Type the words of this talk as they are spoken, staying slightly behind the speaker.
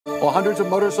Well, hundreds of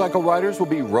motorcycle riders will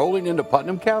be rolling into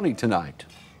Putnam County tonight.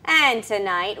 And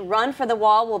tonight, Run for the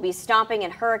Wall will be stopping in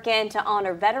Hurricane to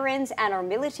honor veterans and our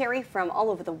military from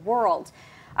all over the world.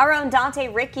 Our own Dante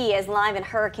Ricky is live in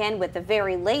Hurricane with the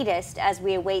very latest as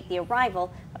we await the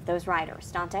arrival of those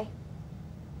riders. Dante?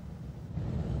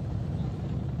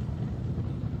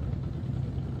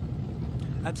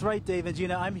 That's right, Dave and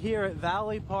Gina. I'm here at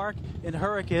Valley Park in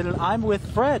Hurricane, and I'm with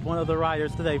Fred, one of the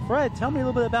riders today. Fred, tell me a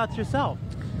little bit about yourself.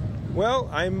 Well,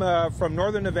 I'm from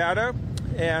northern Nevada,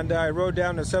 and I rode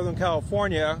down to Southern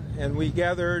California, and we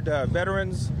gathered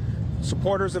veterans,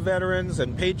 supporters of veterans,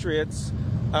 and patriots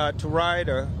to ride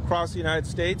across the United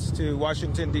States to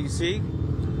Washington, D.C.,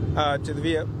 to the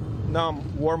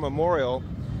Vietnam War Memorial.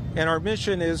 And our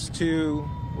mission is to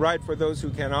ride for those who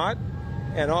cannot,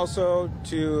 and also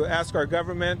to ask our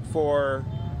government for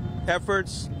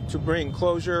efforts to bring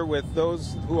closure with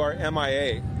those who are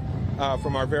MIA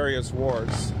from our various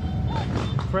wars.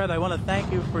 Fred, I want to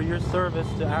thank you for your service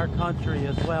to our country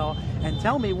as well. And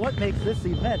tell me what makes this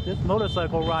event, this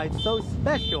motorcycle ride, so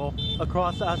special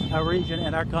across our region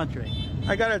and our country.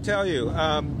 I got to tell you,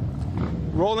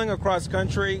 rolling across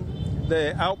country,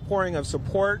 the outpouring of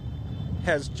support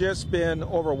has just been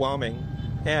overwhelming.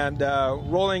 And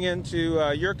rolling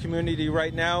into your community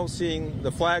right now, seeing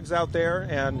the flags out there,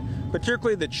 and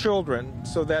particularly the children,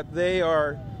 so that they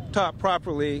are taught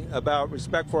properly about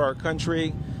respect for our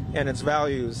country and its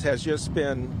values, has just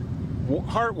been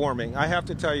heartwarming. I have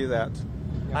to tell you that.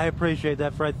 I appreciate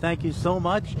that, Fred. Thank you so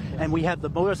much. And we have the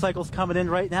motorcycles coming in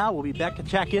right now. We'll be back to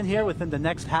check in here within the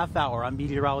next half hour. I'm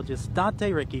meteorologist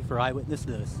Dante Ricky for Eyewitness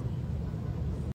News.